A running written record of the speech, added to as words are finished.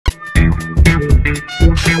I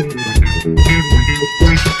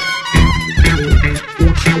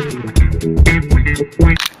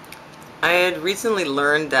had recently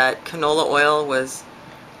learned that canola oil was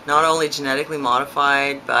not only genetically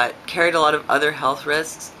modified but carried a lot of other health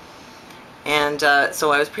risks, and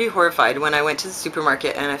so I was pretty horrified when I went to the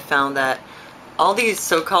supermarket and I found that all these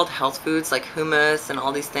so-called health foods like hummus and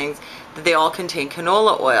all these things, that they all contain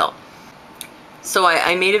canola oil. So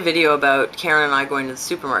I made a video about Karen and I going to the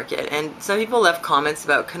supermarket, and some people left comments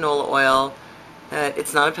about canola oil, that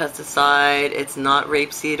it's not a pesticide, it's not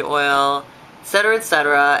rapeseed oil,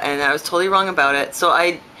 etc., and I was totally wrong about it. So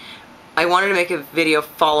I wanted to make a video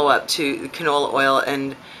follow-up to canola oil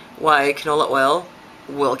and why canola oil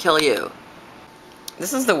will kill you.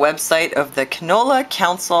 This is the website of the Canola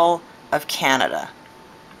Council of Canada.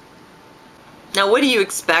 Now, what do you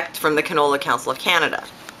expect from the Canola Council of Canada?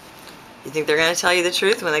 You think they're going to tell you the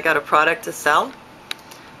truth when they got a product to sell?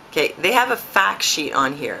 Okay, they have a fact sheet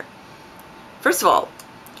on here. First of all,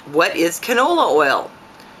 what is canola oil?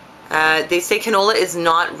 They say canola is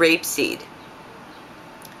not rapeseed.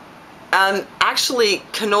 Actually,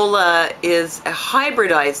 canola is a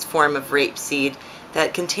hybridized form of rapeseed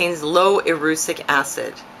that contains low erucic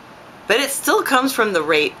acid, but it still comes from the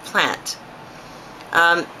rape plant.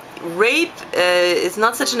 Rape is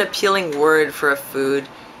not such an appealing word for a food,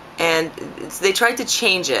 and they tried to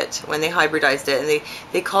change it when they hybridized it, and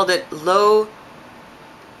they called it low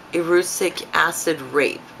erucic acid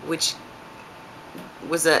rape, which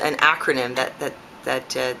was an acronym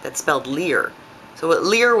that spelled Lear. So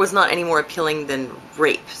Lear was not any more appealing than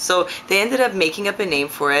rape. So they ended up making up a name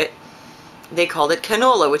for it. They called it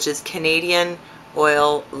canola, which is Canadian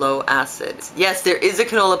oil low acid. Yes, there is a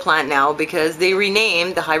canola plant now because they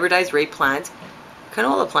renamed the hybridized rape plant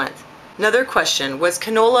canola plant. Another question, was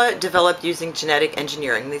canola developed using genetic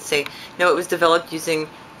engineering? They say, no, it was developed using,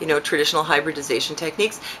 traditional hybridization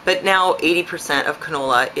techniques, but now 80% of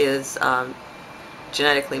canola is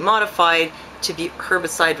genetically modified to be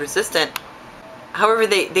herbicide resistant. However,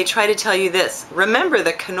 they try to tell you this. Remember,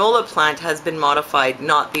 the canola plant has been modified,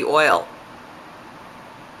 not the oil.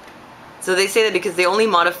 So they say that because they only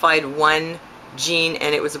modified one gene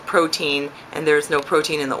and it was a protein, and there's no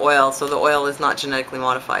protein in the oil, so the oil is not genetically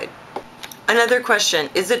modified. Another question,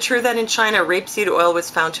 is it true that in China rapeseed oil was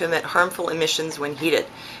found to emit harmful emissions when heated?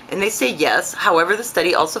 And they say yes. However, the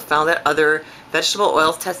study also found that other vegetable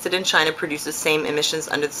oils tested in China produce the same emissions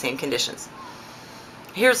under the same conditions.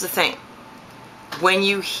 Here's the thing. When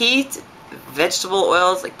you heat vegetable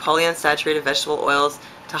oils, like polyunsaturated vegetable oils,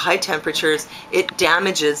 to high temperatures, it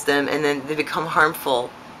damages them, and then they become harmful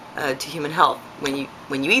to human health when you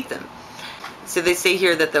eat them. So they say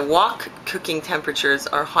here that the wok cooking temperatures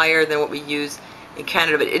are higher than what we use in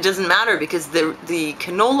Canada, but it doesn't matter because the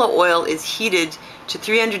canola oil is heated to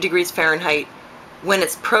 300 degrees Fahrenheit when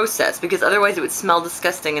it's processed, because otherwise it would smell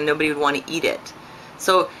disgusting and nobody would want to eat it.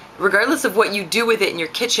 So regardless of what you do with it in your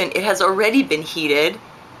kitchen, it has already been heated,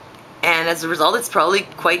 and as a result it's probably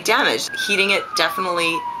quite damaged. Heating it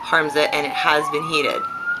definitely harms it, and it has been heated.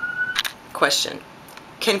 Question,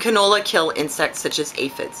 can canola kill insects such as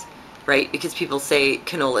aphids? Right, because people say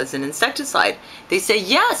canola is an insecticide. They say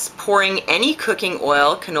yes, pouring any cooking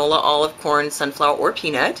oil, canola, olive, corn, sunflower, or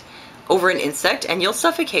peanut, over an insect and you'll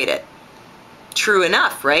suffocate it. True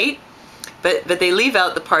enough, right? But they leave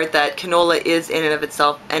out the part that canola is in and of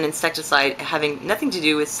itself an insecticide, having nothing to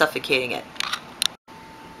do with suffocating it.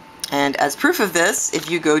 And as proof of this, if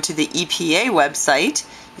you go to the EPA website,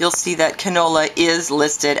 you'll see that canola is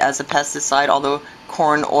listed as a pesticide, although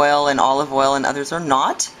corn oil and olive oil and others are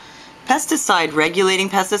not. Pesticide, regulating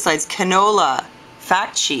pesticides, canola,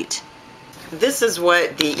 fact sheet. This is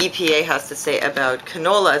what the EPA has to say about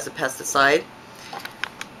canola as a pesticide.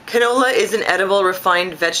 Canola is an edible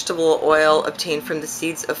refined vegetable oil obtained from the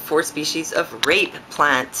seeds of 4 species of rape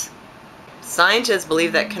plant. Scientists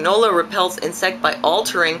believe that canola repels insect by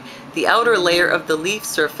altering the outer layer of the leaf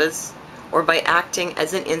surface or by acting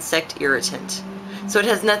as an insect irritant. So it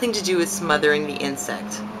has nothing to do with smothering the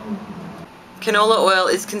insect. Canola oil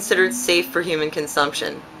is considered safe for human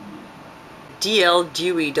consumption.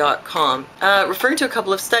 dldewey.com, referring to a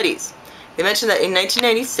couple of studies. They mentioned that in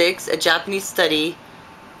 1996, a Japanese study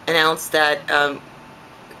announced that a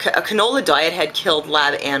canola diet had killed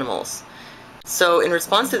lab animals. So in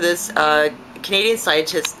response to this, Canadian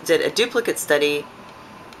scientists did a duplicate study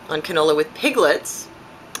on canola with piglets,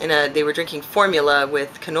 and they were drinking formula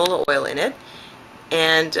with canola oil in it.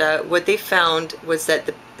 And what they found was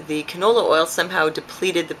that the canola oil somehow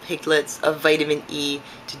depleted the piglets of vitamin E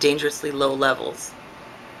to dangerously low levels.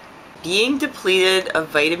 Being depleted of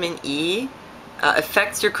vitamin E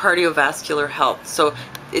affects your cardiovascular health. So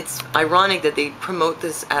it's ironic that they promote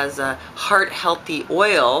this as a heart-healthy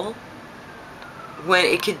oil when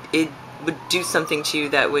it would do something to you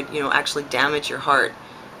that would, actually damage your heart.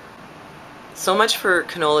 So much for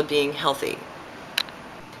canola being healthy.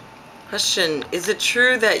 Question, is it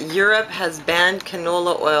true that Europe has banned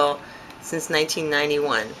canola oil since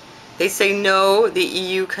 1991? They say no, the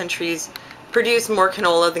EU countries produce more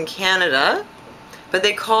canola than Canada, but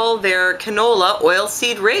they call their canola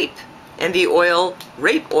oilseed rape, and the oil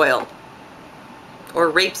rape oil,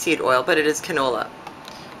 or rapeseed oil, but it is canola.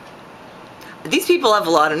 These people have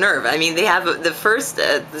a lot of nerve. I mean, they have the first,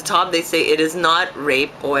 at the top they say it is not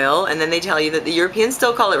rape oil, and then they tell you that the Europeans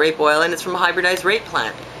still call it rape oil and it's from a hybridized rape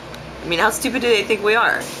plant. I mean, how stupid do they think we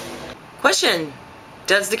are? Question,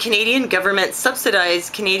 does the Canadian government subsidize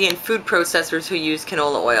Canadian food processors who use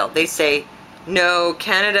canola oil? They say, no,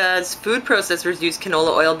 Canada's food processors use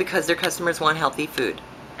canola oil because their customers want healthy food.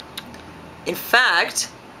 In fact,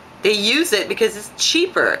 they use it because it's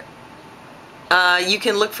cheaper. You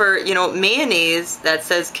can look for, mayonnaise that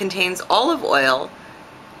says contains olive oil,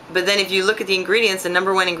 but then if you look at the ingredients, the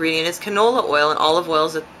number one ingredient is canola oil, and olive oil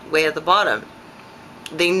is way at the bottom.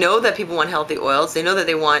 They know that people want healthy oils. They know that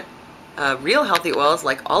they want real healthy oils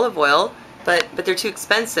like olive oil, but they're too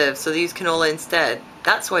expensive, so they use canola instead.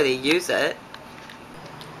 That's why they use it.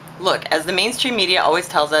 Look, as the mainstream media always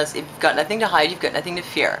tells us, if you've got nothing to hide, you've got nothing to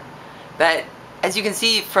fear. But as you can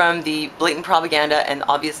see from the blatant propaganda and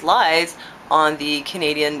obvious lies on the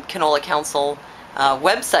Canadian Canola Council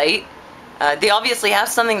website, they obviously have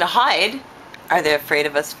something to hide. Are they afraid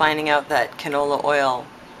of us finding out that canola oil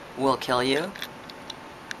will kill you?